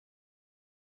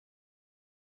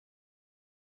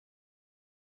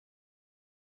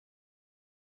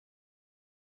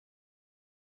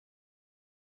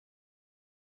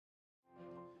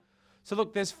So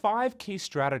look, there's 5 key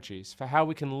strategies for how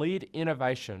we can lead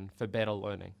innovation for better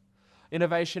learning.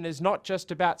 Innovation is not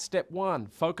just about step 1,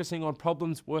 focusing on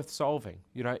problems worth solving.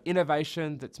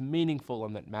 Innovation that's meaningful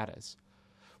and that matters.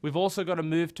 We've also got to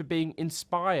move to being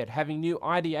inspired, having new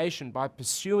ideation by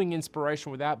pursuing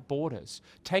inspiration without borders,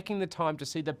 taking the time to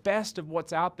see the best of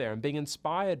what's out there and being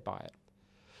inspired by it.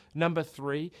 Number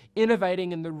 3,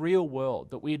 innovating in the real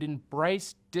world, that we'd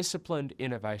embrace disciplined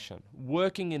innovation,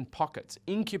 working in pockets,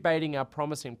 incubating our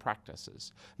promising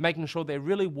practices, making sure they're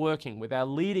really working with our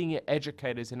leading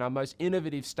educators in our most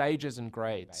innovative stages and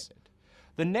grades.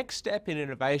 The next step in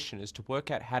innovation is to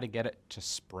work out how to get it to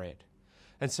spread.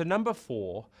 And so number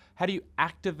 4, how do you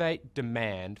activate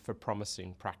demand for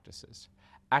promising practices?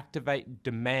 Activate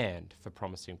demand for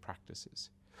promising practices.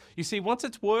 You see, once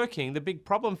it's working, the big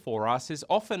problem for us is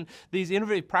often these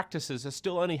innovative practices are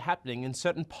still only happening in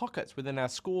certain pockets within our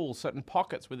school, certain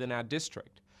pockets within our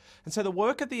district. And so the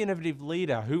work of the innovative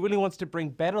leader who really wants to bring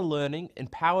better learning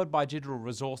empowered by digital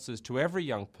resources to every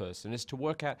young person is to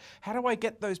work out, how do I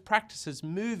get those practices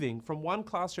moving from one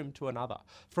classroom to another,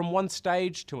 from one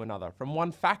stage to another, from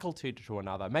one faculty to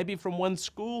another, maybe from one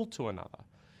school to another.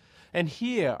 And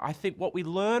here, I think what we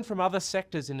learn from other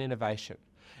sectors in innovation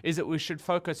is that we should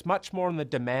focus much more on the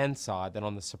demand side than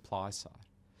on the supply side.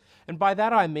 And by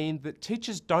that I mean that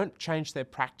teachers don't change their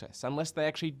practice unless they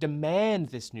actually demand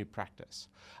this new practice,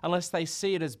 unless they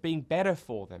see it as being better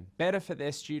for them, better for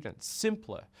their students,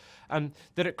 simpler,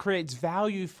 that it creates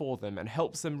value for them and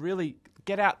helps them really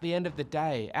get out the end of the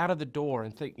day, out of the door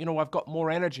and think, I've got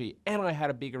more energy and I had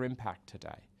a bigger impact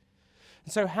today.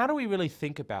 And so how do we really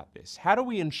think about this? How do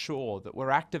we ensure that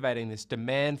we're activating this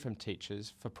demand from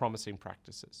teachers for promising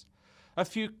practices? A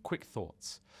few quick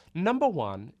thoughts. Number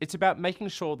 1, it's about making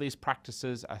sure these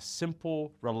practices are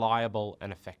simple, reliable,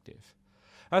 and effective.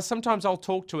 Sometimes I'll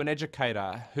talk to an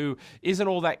educator who isn't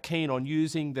all that keen on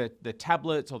using the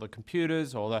tablets or the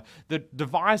computers or the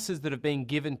devices that have been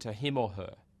given to him or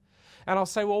her. And I'll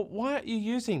say, well, why aren't you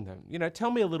using them?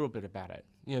 Tell me a little bit about it.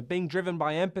 Being driven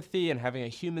by empathy and having a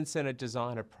human-centered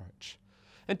design approach.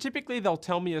 And typically they'll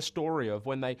tell me a story of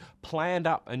when they planned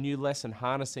up a new lesson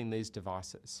harnessing these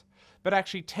devices. But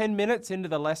actually 10 minutes into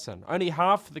the lesson, only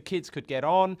half of the kids could get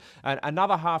on, and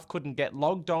another half couldn't get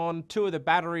logged on, 2 of the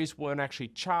batteries weren't actually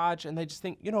charged, and they just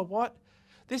think, you know what?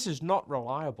 This is not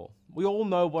reliable. We all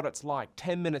know what it's like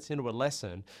 10 minutes into a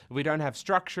lesson. If we don't have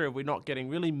structure, if we're not getting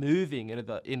really moving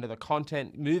into the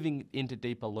content, moving into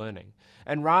deeper learning.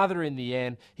 And rather in the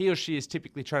end, he or she is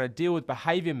typically trying to deal with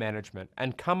behavior management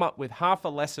and come up with half a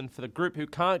lesson for the group who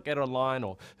can't get online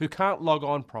or who can't log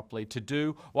on properly to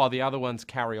do while the other ones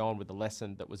carry on with the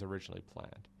lesson that was originally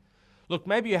planned. Look,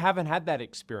 maybe you haven't had that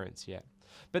experience yet.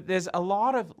 But there's a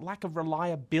lot of lack of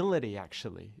reliability,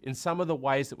 actually, in some of the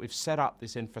ways that we've set up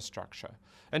this infrastructure.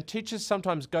 And teachers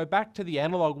sometimes go back to the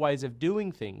analog ways of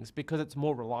doing things because it's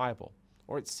more reliable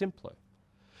or it's simpler.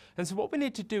 And so what we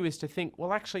need to do is to think,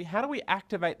 well, actually, how do we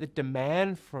activate the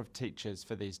demand for teachers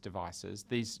for these devices,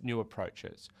 these new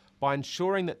approaches, by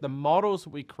ensuring that the models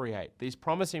we create, these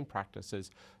promising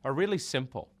practices, are really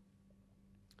simple.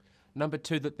 Number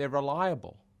 2, that they're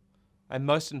reliable. And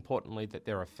most importantly, that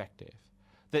they're effective.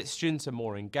 That students are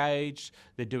more engaged,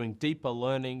 they're doing deeper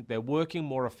learning, they're working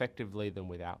more effectively than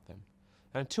without them.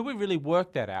 And until we really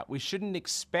work that out, we shouldn't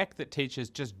expect that teachers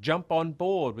just jump on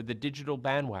board with the digital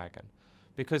bandwagon,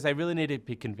 because they really need to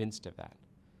be convinced of that.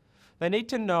 They need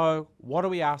to know, what are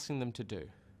we asking them to do?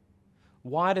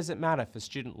 Why does it matter for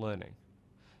student learning?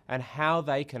 And how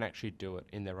they can actually do it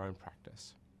in their own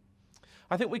practice.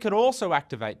 I think we could also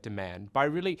activate demand by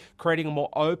really creating a more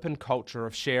open culture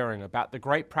of sharing about the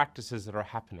great practices that are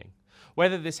happening.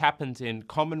 Whether this happens in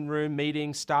common room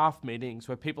meetings, staff meetings,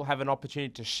 where people have an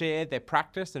opportunity to share their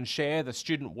practice and share the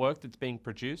student work that's being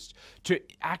produced, to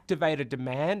activate a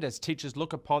demand as teachers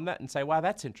look upon that and say, wow,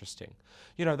 that's interesting.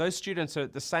 Those students are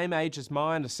at the same age as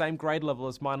mine, the same grade level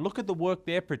as mine. Look at the work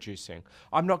they're producing.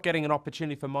 I'm not getting an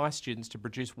opportunity for my students to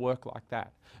produce work like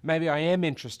that. Maybe I am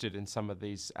interested in some of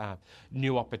these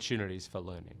new opportunities for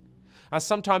learning.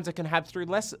 Sometimes it can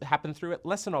happen through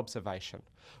lesson observation,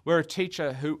 where a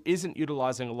teacher who isn't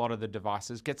utilising a lot of the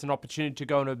devices gets an opportunity to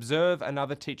go and observe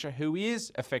another teacher who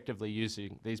is effectively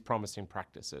using these promising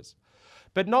practices.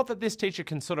 But not that this teacher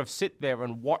can sort of sit there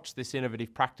and watch this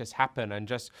innovative practice happen and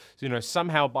just,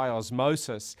 somehow by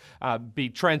osmosis be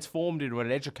transformed into an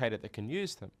educator that can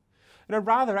use them.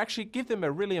 Rather actually give them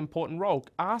a really important role.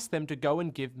 Ask them to go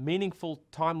and give meaningful,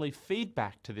 timely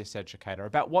feedback to this educator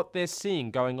about what they're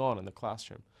seeing going on in the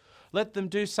classroom. Let them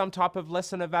do some type of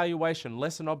lesson evaluation,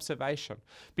 lesson observation.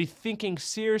 Be thinking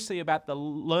seriously about the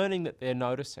learning that they're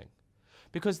noticing.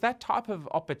 because that type of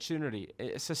opportunity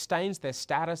sustains their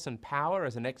status and power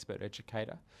as an expert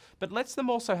educator, but lets them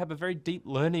also have a very deep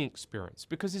learning experience,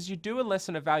 because as you do a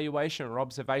lesson evaluation or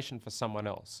observation for someone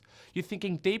else, you're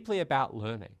thinking deeply about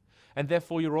learning. And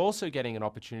therefore, you're also getting an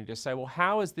opportunity to say, well,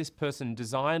 how has this person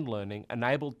designed learning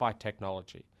enabled by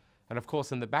technology? And of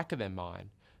course, in the back of their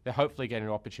mind, they're hopefully getting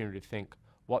an opportunity to think,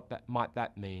 what might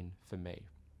that mean for me?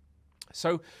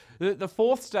 So the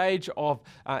fourth stage of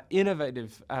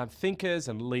innovative thinkers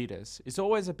and leaders is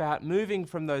always about moving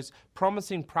from those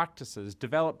promising practices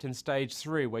developed in stage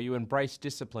 3, where you embrace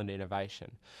disciplined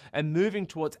innovation, and moving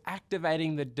towards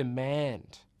activating the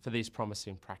demand for these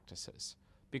promising practices.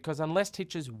 Because unless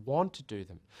teachers want to do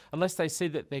them, unless they see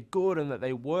that they're good and that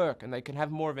they work and they can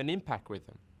have more of an impact with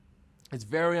them, it's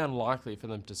very unlikely for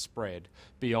them to spread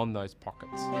beyond those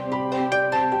pockets.